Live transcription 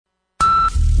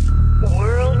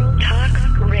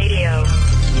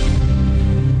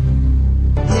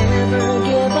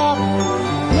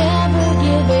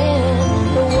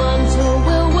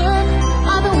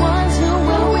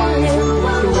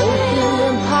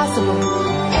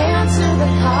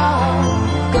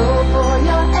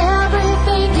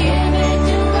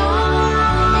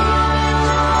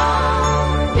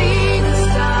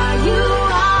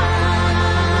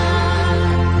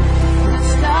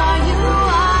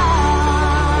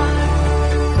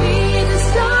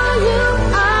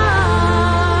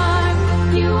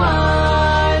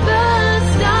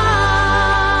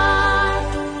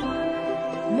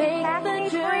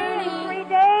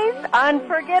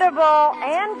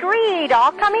Greed,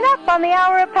 all coming up on the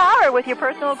Hour of Power with your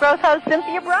personal growth host,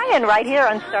 Cynthia Bryan, right here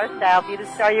on Star Style. Be the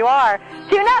star you are.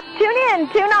 Tune up, tune in,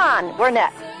 tune on. We're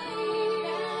next.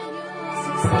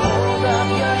 Above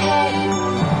your head,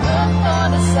 look for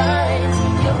the signs.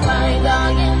 You'll find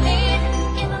all you need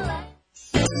in the light.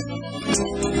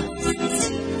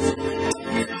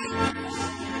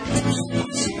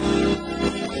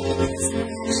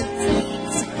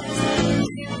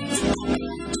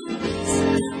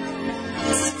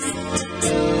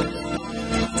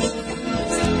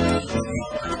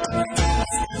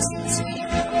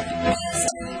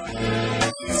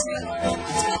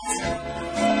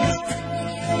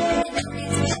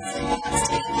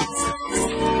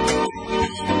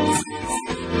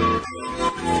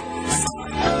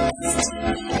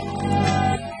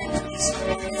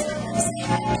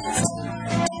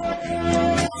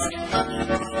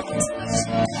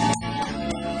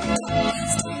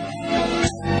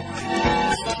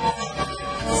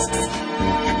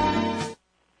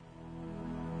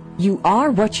 You Are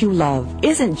What You Love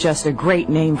isn't just a great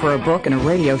name for a book and a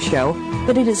radio show,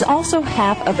 but it is also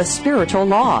half of a spiritual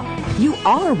law. You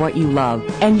are what you love,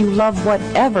 and you love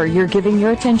whatever you're giving your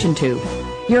attention to.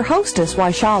 Your hostess,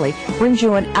 Vaishali, brings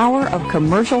you an hour of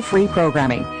commercial-free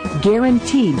programming,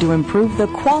 guaranteed to improve the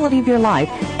quality of your life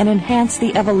and enhance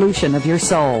the evolution of your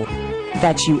soul.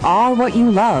 That's You Are What You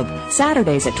Love,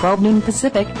 Saturdays at 12 noon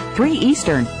Pacific, 3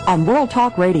 Eastern, on World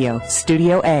Talk Radio,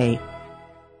 Studio A.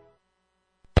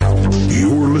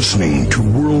 You're listening to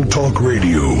World Talk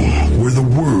Radio, where the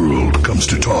world comes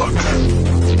to talk.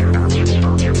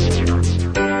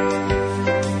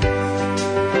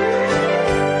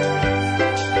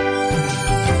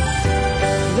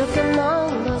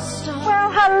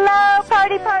 Well, hello,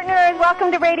 party partners.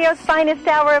 Welcome to radio's finest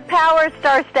hour of power,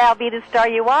 Star Style, Be the Star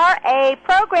You Are, a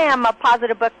program of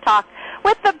positive book talk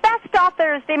with the best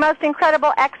authors, the most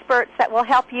incredible experts that will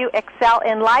help you excel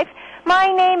in life.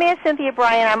 My name is Cynthia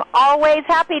Bryan. I'm always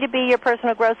happy to be your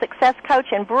personal growth success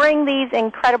coach and bring these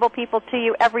incredible people to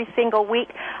you every single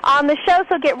week on the show.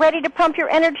 So get ready to pump your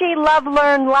energy, love,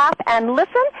 learn, laugh, and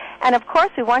listen. And, of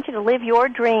course, we want you to live your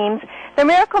dreams. The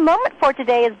miracle moment for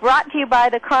today is brought to you by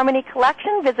the Carmony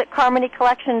Collection. Visit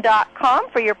CarmonyCollection.com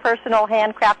for your personal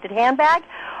handcrafted handbag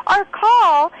or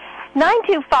call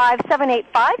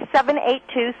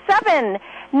 925-785-7827.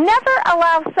 Never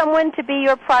allow someone to be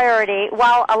your priority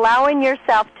while allowing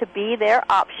yourself to be their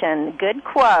option. Good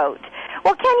quote.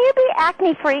 Well, can you be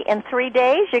acne-free in 3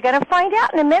 days? You're going to find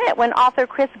out in a minute when author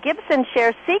Chris Gibson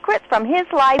shares secrets from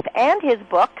his life and his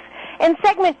books. In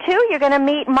segment 2, you're going to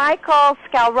meet Michael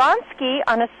Skalronsky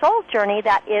on a soul journey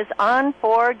that is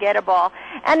unforgettable.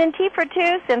 And in Tea for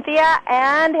Two, Cynthia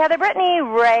and Heather Brittany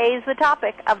raise the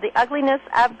topic of the ugliness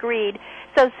of greed.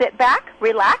 So sit back,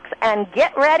 relax, and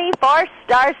get ready for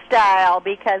Star Style,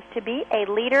 because to be a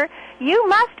leader, you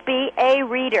must be a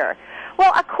reader.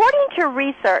 Well, according to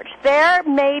research, there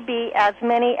may be as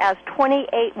many as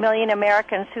 28 million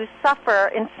Americans who suffer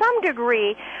in some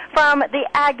degree from the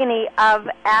agony of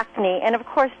acne. And, of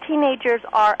course, teenagers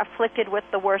are afflicted with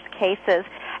the worst cases.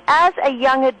 As a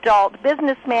young adult,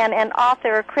 businessman and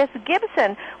author Chris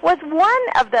Gibson was one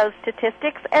of those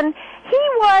statistics, and he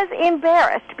was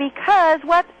embarrassed because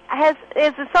what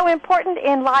is so important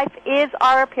in life is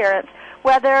our appearance.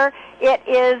 Whether it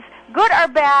is good or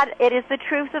bad, it is the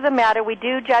truth of the matter. We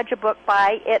do judge a book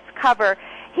by its cover.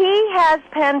 He has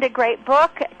penned a great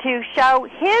book to show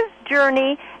his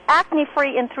journey,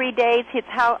 Acne-Free in 3 Days. It's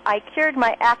how I cured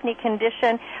my acne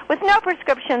condition with no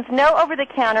prescriptions, no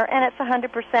over-the-counter, and it's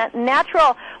 100%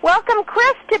 natural. Welcome,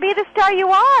 Chris, to Be the Star You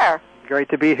Are. Great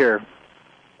to be here.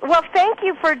 Well, thank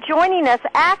you for joining us.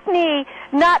 Acne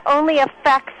not only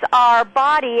affects our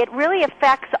body, it really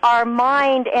affects our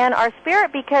mind and our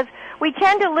spirit, because we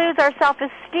tend to lose our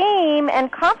self-esteem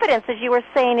and confidence, as you were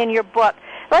saying in your book.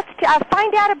 Let's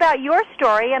find out about your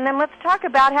story, and then let's talk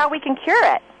about how we can cure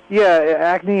it. Yeah,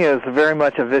 acne is very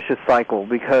much a vicious cycle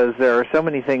because there are so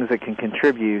many things that can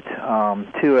contribute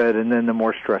to it, and then the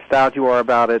more stressed out you are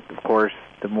about it, of course,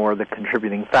 the more the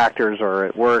contributing factors are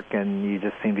at work, and you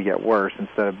just seem to get worse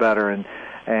instead of better. And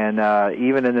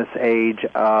even in this age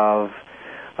of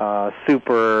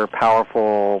super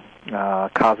powerful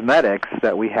cosmetics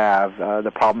that we have,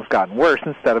 the problem's gotten worse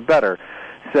instead of better.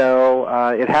 So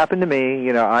it happened to me.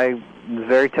 You know, I was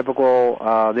very typical.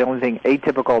 The only thing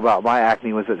atypical about my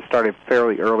acne was that it started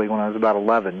fairly early when I was about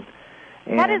 11.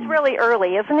 And that is really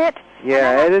early, isn't it?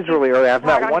 Yeah, it is really early. I've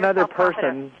met one other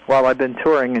person while I've been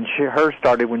touring, and hers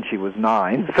started when she was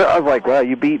 9. So I was like, well,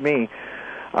 you beat me.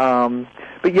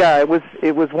 But yeah,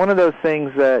 it was one of those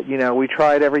things that, you know, we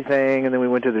tried everything, and then we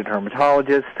went to the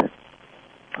dermatologist,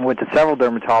 went to several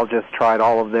dermatologists, tried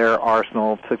all of their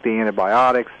arsenal, took the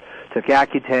antibiotics, took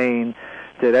Accutane,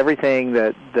 did everything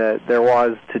that there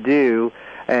was to do,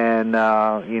 and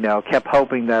kept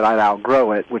hoping that I'd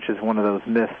outgrow it, which is one of those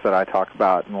myths that I talk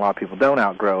about, and a lot of people don't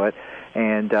outgrow it,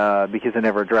 and because they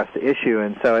never addressed the issue.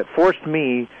 And so it forced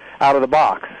me out of the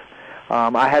box.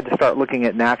 I had to start looking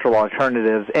at natural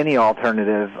alternatives, any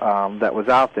alternative that was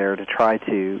out there, to try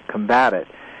to combat it.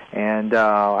 And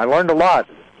I learned a lot.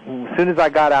 As soon as I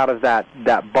got out of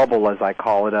that bubble, as I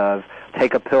call it, of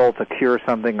take a pill to cure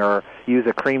something or use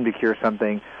a cream to cure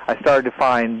something, I started to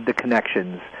find the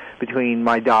connections between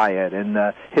my diet and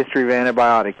the history of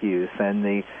antibiotic use and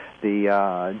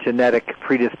the genetic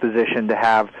predisposition to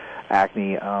have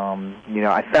acne.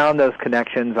 I found those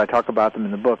connections. I talk about them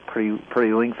in the book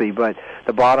pretty lengthy, but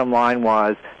the bottom line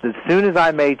was, as soon as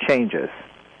I made changes,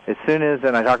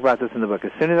 and I talk about this in the book,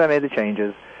 as soon as I made the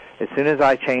changes, as soon as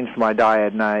I changed my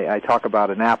diet, and I talk about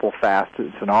an apple fast,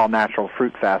 it's an all-natural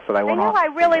fruit fast that I went on. I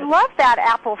really love that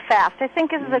apple fast. I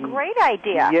think this is a great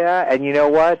idea. Yeah, and you know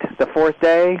what? The fourth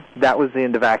day, that was the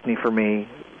end of acne for me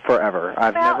forever.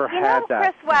 I've never had that.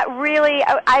 Chris, what really,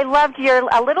 I loved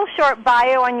a little short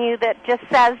bio on you that just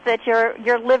says that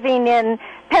you're living in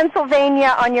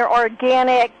Pennsylvania on your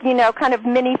organic, kind of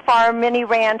mini farm, mini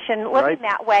ranch, and living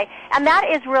that way. And that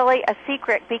is really a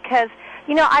secret because,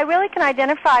 I really can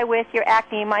identify with your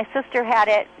acne. My sister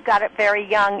got it very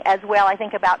young as well, I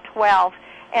think about 12.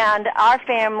 And our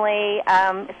family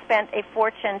spent a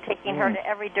fortune taking her to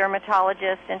every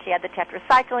dermatologist, and she had the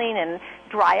tetracycline and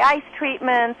dry ice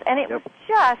treatments, and it was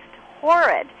just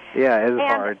horrid. Yeah, it is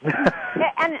hard.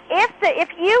 And if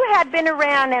you had been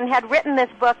around and had written this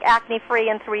book, Acne Free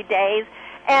in 3 Days,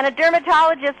 and a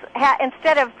dermatologist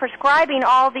instead of prescribing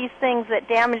all these things that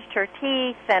damaged her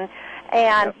teeth and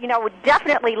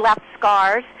definitely left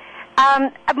scars,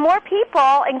 more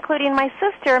people, including my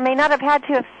sister, may not have had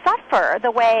to suffer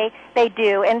the way they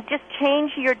do, and just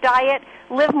change your diet,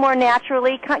 live more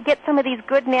naturally, get some of these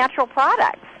good natural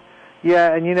products.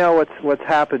 Yeah, and what's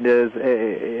happened is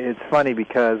it's funny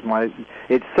because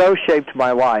it so shaped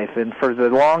my life, and for the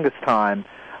longest time,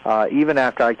 even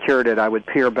after I cured it, I would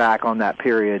peer back on that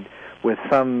period with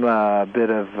some bit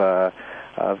of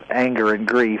anger and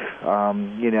grief,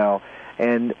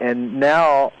 And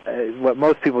now, what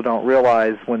most people don't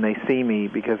realize when they see me,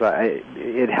 because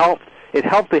it helped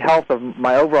the health of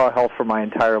my overall health for my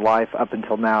entire life up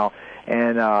until now,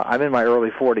 and I'm in my early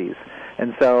 40s,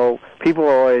 and so people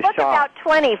are always shocked. About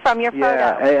 20 from your photo.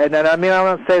 Yeah, and I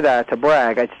don't say that to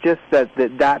brag. It's just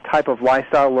that type of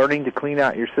lifestyle, learning to clean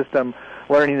out your system,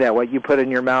 learning that what you put in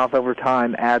your mouth over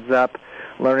time adds up,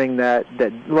 learning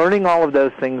all of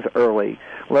those things early.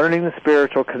 Learning the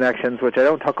spiritual connections, which I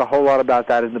don't talk a whole lot about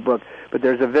that in the book, but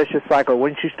there's a vicious cycle.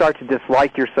 Once you start to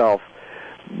dislike yourself,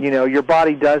 your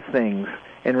body does things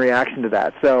in reaction to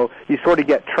that. So you sort of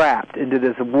get trapped into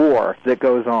this war that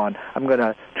goes on. I'm going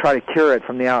to try to cure it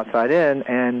from the outside in,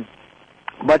 and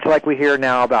much like we hear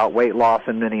now about weight loss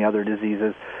and many other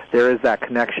diseases, there is that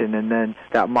connection, and then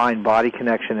that mind-body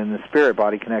connection and the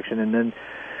spirit-body connection, and then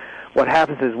what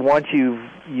happens is once you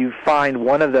find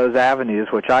one of those avenues,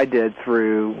 which I did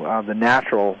through the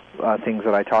natural things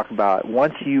that I talk about,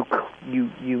 once you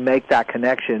make that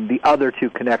connection, the other two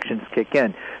connections kick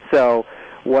in. So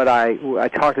what I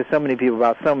talk to so many people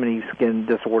about so many skin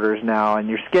disorders now, and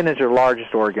your skin is your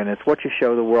largest organ. It's what you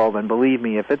show the world, and believe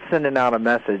me, if it's sending out a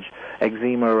message,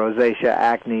 eczema, rosacea,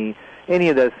 acne, any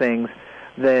of those things,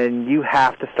 then you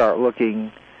have to start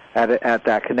looking at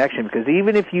that connection, because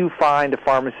even if you find a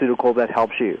pharmaceutical that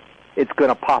helps you, it's going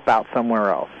to pop out somewhere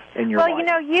else in your life.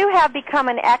 Well, you have become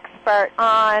an expert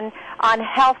on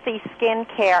healthy skin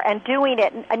care and doing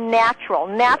it natural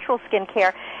skin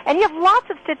care. And you have lots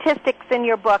of statistics in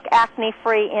your book, Acne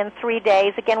Free in 3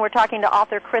 Days. Again, we're talking to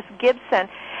author Chris Gibson.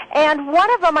 And one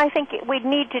of them I think we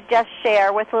need to just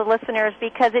share with the listeners,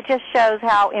 because it just shows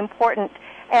how important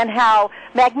and how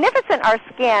magnificent our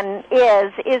skin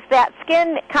is that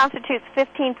skin constitutes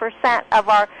 15% of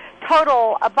our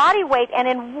total body weight, and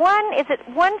in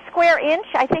 1 square inch,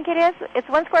 I think it is, it's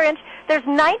 1 square inch, there's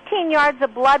 19 yards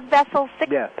of blood vessels,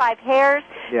 65 hairs,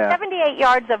 78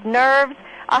 yards of nerves,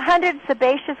 100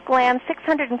 sebaceous glands,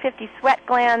 650 sweat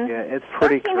glands, it's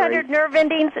pretty 1,300 nerve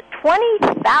endings,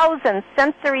 20,000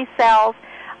 sensory cells,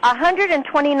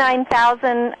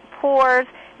 129,000 pores,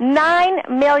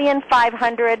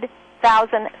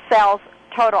 9,500,000 cells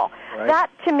total. Right. That,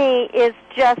 to me, is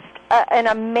just an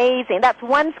amazing. That's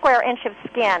 1 square inch of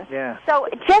skin. Yeah. So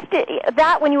just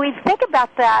that, when we think about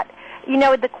that, you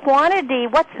know, the quantity,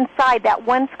 what's inside that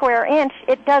 1 square inch,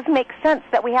 it does make sense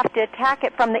that we have to attack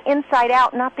it from the inside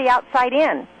out, not the outside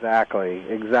in. Exactly.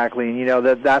 And, you know,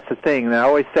 that's the thing. And I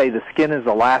always say the skin is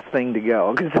the last thing to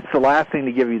go because it's the last thing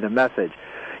to give you the message.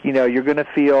 You know, you're going to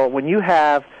feel, when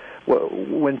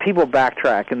people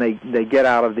backtrack and they get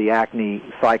out of the acne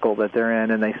cycle that they're in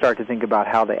and they start to think about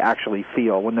how they actually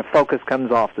feel, when the focus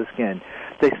comes off the skin,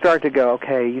 they start to go,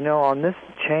 okay, you know, on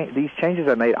these changes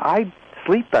I made, I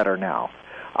sleep better now.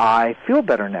 I feel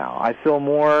better now. I feel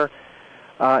more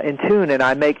in tune, and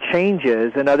I make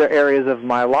changes in other areas of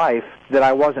my life that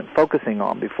I wasn't focusing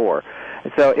on before.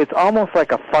 And so it's almost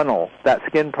like a funnel, that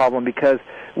skin problem, because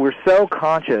we're so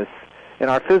conscious in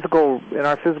our physical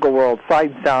world.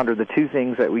 Sight and sound are the two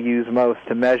things that we use most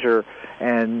to measure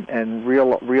and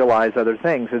realize other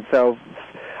things. And so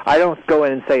I don't go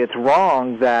in and say it's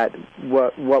wrong that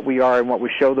what we are and what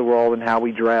we show the world and how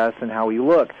we dress and how we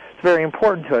look. It's very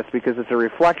important to us because it's a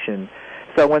reflection.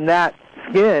 So when that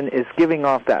skin is giving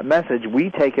off that message, we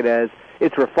take it as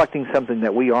it's reflecting something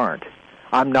that we aren't.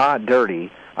 I'm not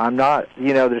dirty. I'm not,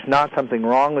 you know, there's not something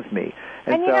wrong with me.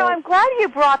 And you know, I'm glad you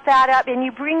brought that up, and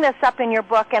you bring this up in your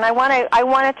book. And I want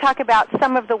to talk about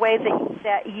some of the ways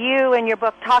that you and your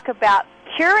book talk about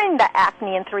curing the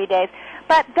acne in 3 days.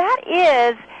 But that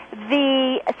is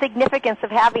the significance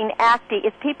of having acne,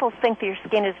 is people think that your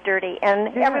skin is dirty,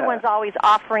 and everyone's always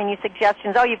offering you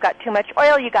suggestions. Oh, you've got too much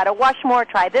oil, you got to wash more,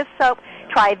 try this soap,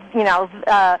 try, you know,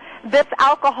 this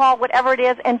alcohol, whatever it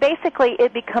is, and basically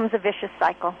it becomes a vicious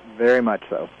cycle. Very much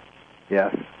so.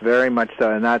 Yes, very much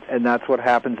so, and that's what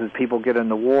happens is people get in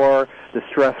the war, the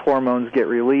stress hormones get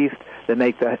released, they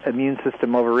make the immune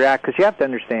system overreact, because you have to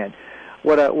understand,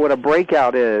 what a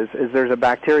breakout is there's a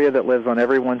bacteria that lives on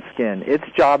everyone's skin. Its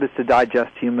job is to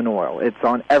digest human oil. It's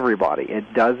on everybody.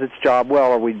 It does its job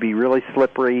well, or we'd be really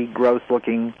slippery,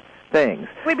 gross-looking things.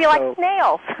 We'd be like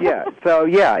snails.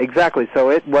 Yeah, exactly.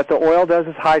 So what the oil does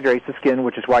is hydrates the skin,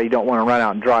 which is why you don't want to run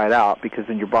out and dry it out, because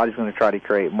then your body's going to try to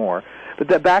create more. But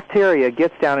the bacteria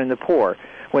gets down in the pore.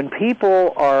 When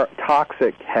people are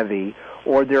toxic heavy,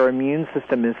 or their immune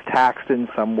system is taxed in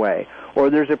some way, or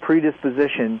there's a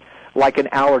predisposition like an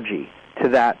allergy to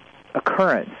that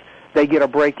occurrence, they get a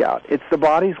breakout. It's the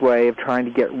body's way of trying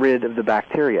to get rid of the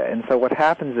bacteria. And so what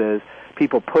happens is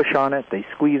people push on it, they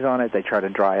squeeze on it, they try to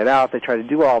dry it out, they try to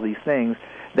do all these things.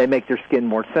 They make their skin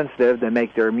more sensitive, they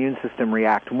make their immune system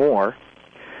react more.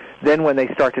 Then when they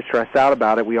start to stress out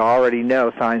about it, we already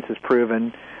know, science has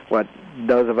proven, what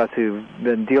those of us who've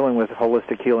been dealing with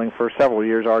holistic healing for several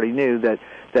years already knew, that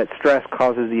stress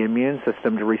causes the immune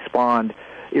system to respond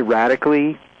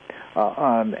erratically,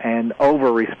 and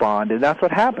over-respond, and that's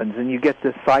what happens, and you get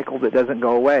this cycle that doesn't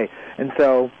go away. And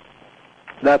so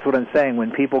that's what I'm saying.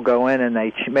 When people go in and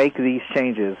they make these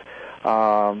changes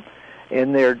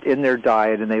in their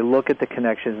diet, and they look at the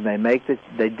connections, and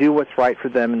they do what's right for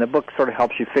them, and the book sort of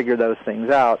helps you figure those things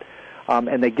out,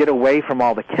 and they get away from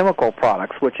all the chemical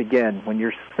products, which, again, when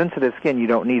you're sensitive skin, you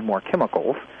don't need more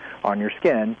chemicals on your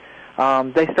skin.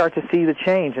 They start to see the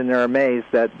change, and they're amazed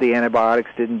that the antibiotics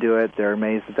didn't do it. They're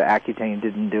amazed that the Accutane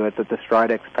didn't do it, that the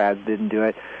Stridex pads didn't do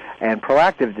it, and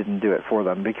Proactiv didn't do it for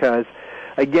them. Because,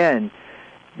 again,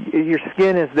 your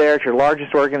skin is there. It's your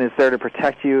largest organ. It's there to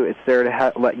protect you. It's there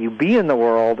to let you be in the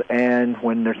world, and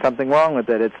when there's something wrong with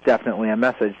it, it's definitely a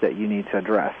message that you need to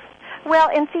address.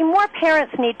 Well, and see, more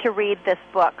parents need to read this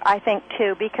book, I think,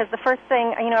 too, because the first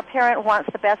thing, you know, a parent wants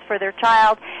the best for their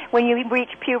child. When you reach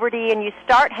puberty and you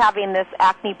start having this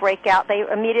acne breakout, they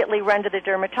immediately run to the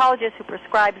dermatologist who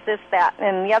prescribes this, that,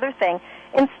 and the other thing,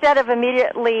 instead of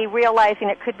immediately realizing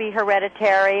it could be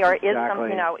hereditary or is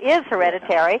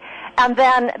hereditary. And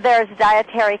then there's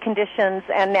dietary conditions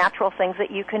and natural things that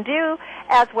you can do,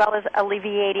 as well as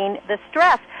alleviating the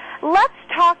stress. Let's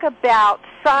talk about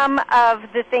some of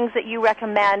the things that you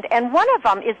recommend, and one of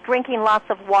them is drinking lots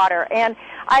of water. And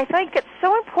I think it's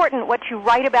so important what you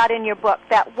write about in your book,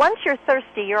 that once you're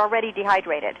thirsty, you're already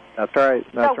dehydrated. That's right.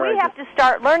 So we have to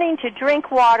start learning to drink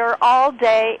water all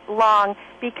day long,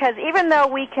 because even though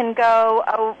we can go,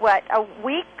 a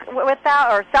week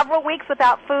without, or several weeks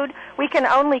without food, we can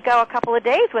only go a couple of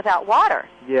days without water.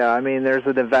 Yeah, I mean, there's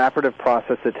an evaporative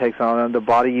process that takes on. The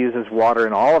body uses water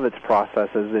in all of its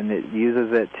processes, and it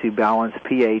uses it to balance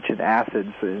pH and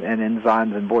acids and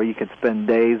enzymes, and boy, you could spend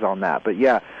days on that. But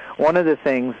yeah, one of the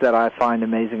things that I find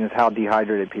amazing is how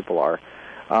dehydrated people are,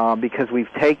 because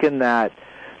we've taken that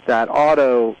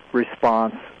auto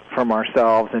response from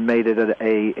ourselves and made it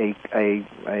a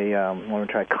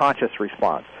conscious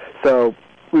response. So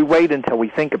we wait until we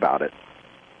think about it.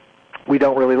 we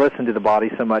don't really listen to the body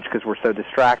so much because we're so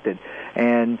distracted.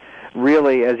 And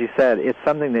really, as you said, it's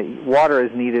something that water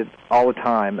is needed all the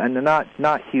time, and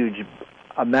not huge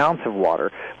amounts of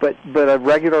water, but a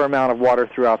regular amount of water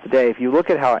throughout the day. If you look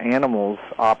at how animals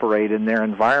operate in their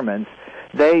environments,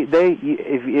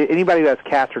 if anybody who has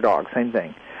cats or dogs, same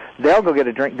thing. They'll go get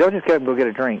a drink. They'll just go get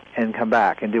a drink and come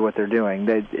back and do what they're doing.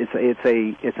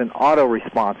 It's an auto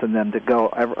response in them to go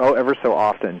ever so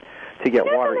often to get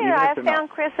water. Even I have found,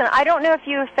 Chris, and I don't know if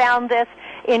you have found this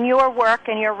in your work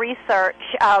and your research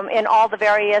in all the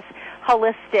various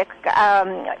holistic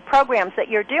programs that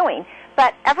you're doing,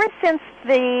 but ever since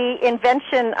the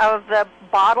invention of the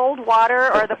bottled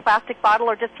water or the plastic bottle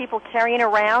or just people carrying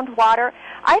around water,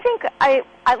 I think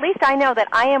at least I know that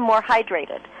I am more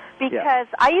hydrated. Because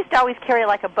I used to always carry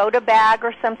like a Boda bag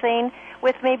or something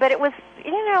with me, but it was,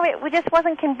 it just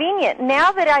wasn't convenient.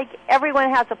 Now that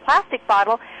everyone has a plastic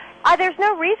bottle, there's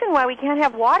no reason why we can't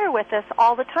have water with us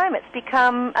all the time. It's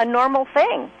become a normal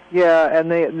thing. Yeah, and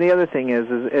the other thing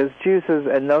is juices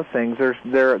and those things.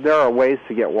 There are ways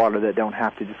to get water that don't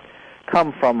have to just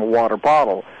come from a water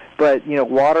bottle. But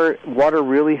water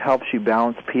really helps you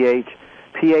balance pH.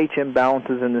 pH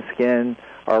imbalances in the skin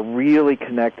are really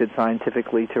connected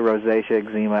scientifically to rosacea,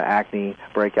 eczema, acne,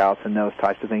 breakouts, and those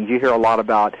types of things. You hear a lot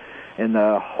about in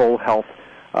the whole health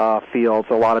fields,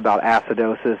 a lot about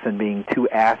acidosis and being too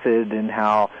acid and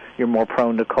how you're more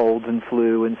prone to colds and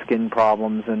flu and skin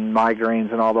problems and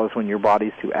migraines and all those when your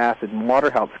body's too acid. And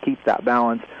water helps keep that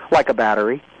balance like a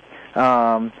battery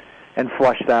and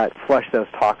flush those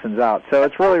toxins out. So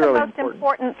it's really, really important. One of the most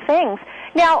important things.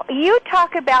 Now, you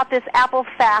talk about this apple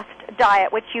fast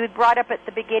diet, which you brought up at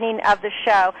the beginning of the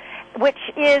show, which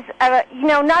is,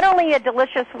 not only a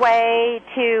delicious way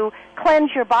to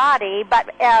cleanse your body, but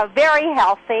very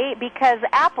healthy because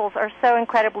apples are so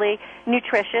incredibly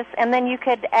nutritious. And then you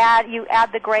add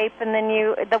the grape and then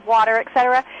the water,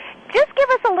 etc. Just give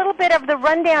us a little bit of the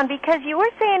rundown because you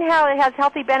were saying how it has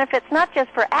healthy benefits not just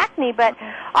for acne, but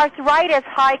arthritis,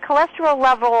 high cholesterol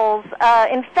levels,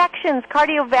 infections,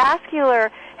 cardiovascular,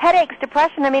 headaches,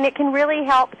 depression. I mean, it can really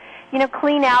help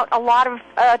clean out a lot of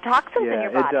toxins in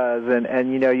your body. Yeah, it does.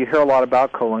 And you hear a lot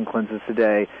about colon cleanses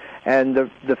today. And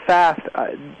the fast,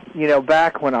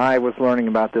 back when I was learning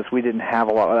about this, we didn't have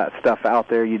a lot of that stuff out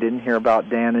there. You didn't hear about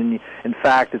Dan. And in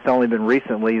fact, it's only been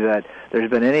recently that there's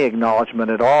been any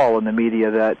acknowledgement at all in the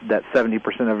media that 70%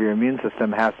 of your immune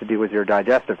system has to do with your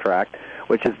digestive tract,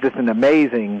 which is just an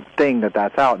amazing thing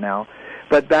that's out now.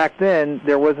 But back then,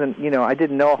 there wasn't, I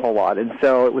didn't know a whole lot. And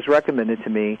so it was recommended to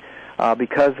me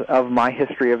because of my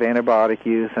history of antibiotic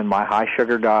use and my high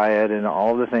sugar diet and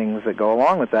all the things that go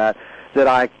along with that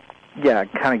I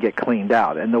kind of get cleaned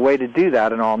out. And the way to do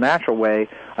that, an all-natural way,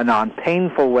 a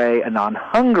non-painful way, a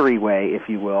non-hungry way, if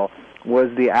you will, was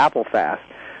the apple fast.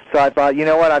 So I thought, you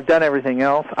know what, I've done everything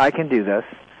else. I can do this.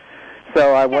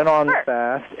 So I went on the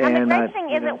fast. And the great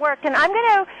thing is it worked. And I'm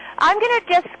gonna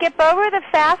just skip over the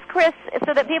fast, Chris,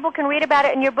 so that people can read about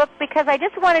it in your book, because I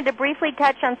just wanted to briefly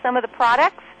touch on some of the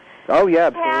products. Oh, yeah,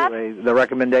 absolutely. The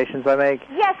recommendations I make?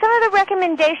 Yeah, some of the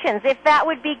recommendations, if that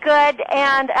would be good.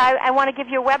 And I want to give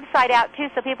your website out, too,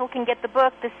 so people can get the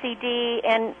book, the CD,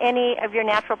 and any of your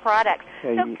natural products.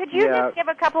 So could you just give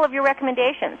a couple of your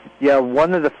recommendations? Yeah,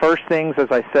 one of the first things, as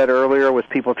I said earlier, was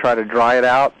people try to dry it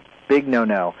out. Big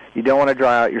no-no. You don't want to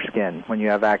dry out your skin when you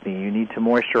have acne. You need to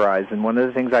moisturize. And one of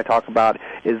the things I talk about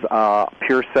is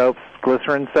pure soaps,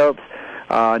 glycerin soaps.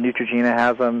 Neutrogena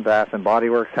has them. Bath & Body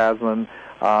Works has them.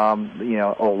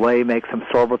 Olay makes some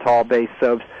sorbitol-based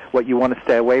soaps. What you want to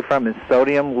stay away from is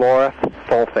sodium lauryl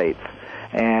sulfates,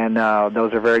 and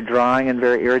those are very drying and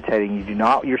very irritating.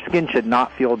 Your skin should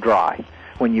not feel dry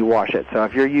when you wash it. So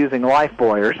if you're using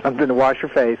Lifebuoy or something to wash your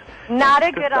face, not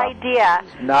a good idea.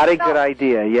 Not a good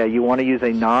idea. Yeah, you want to use a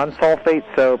non-sulfate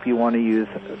soap. You want to use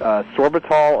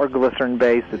sorbitol or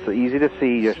glycerin-based. It's easy to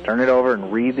see. Just turn it over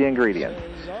and read the ingredients.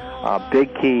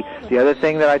 Big key. The other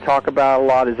thing that I talk about a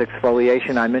lot is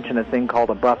exfoliation. I mentioned a thing called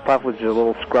a Buff Puff, which is a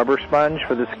little scrubber sponge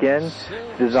for the skin.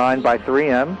 It's designed by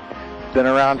 3M. It's been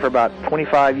around for about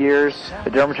 25 years.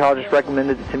 The dermatologist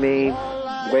recommended it to me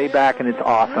way back, and it's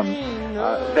awesome.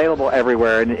 Available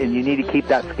everywhere, and you need to keep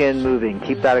that skin moving,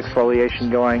 keep that exfoliation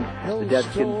going, the dead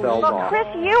skin cells off. Well, Chris,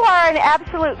 you are an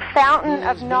absolute fountain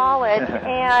of knowledge,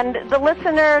 and the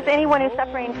listeners, anyone who's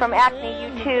suffering from acne,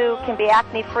 you too can be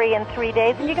acne-free in 3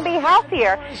 days, and you can be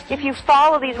healthier if you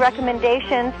follow these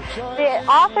recommendations. The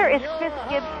author is Chris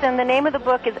Gibson. The name of the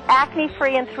book is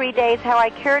Acne-Free in 3 Days, How I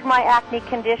Cured My Acne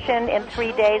Condition in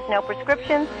 3 Days, No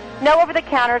Prescriptions, No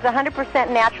Over-the-Counters,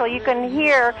 100% natural. You can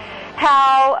hear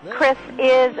how Chris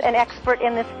is an expert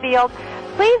in this field.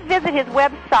 Please visit his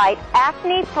website,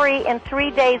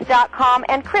 acnefreein3days.com.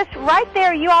 And Chris, right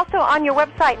there, you also on your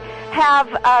website have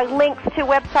links to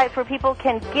websites where people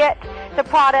can get the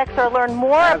products or learn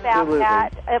more Absolutely.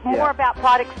 about that, about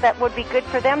products that would be good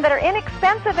for them that are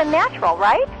inexpensive and natural,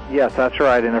 right? Yes, that's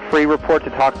right, and a free report to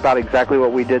talk about exactly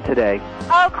what we did today.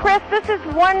 Oh, Chris, this is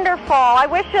wonderful. I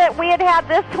wish that we had had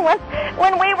this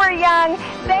when we were young.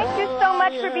 Thank you so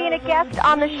much for being a guest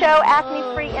on the show, Acne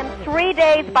Free in 3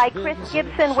 Days by Chris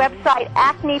Gibson, website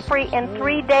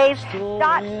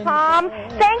acnefreein3days.com.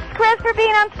 Thanks, Chris, for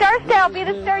being on Star Style. Be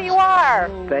the star you are.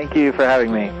 Thank you for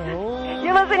having me.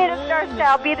 You're listening to Star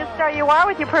Style, Be the Star You Are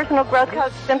with your personal growth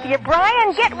coach, Cynthia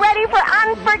Bryan. Get ready for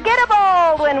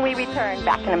Unforgettable when we return.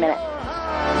 Back in a minute.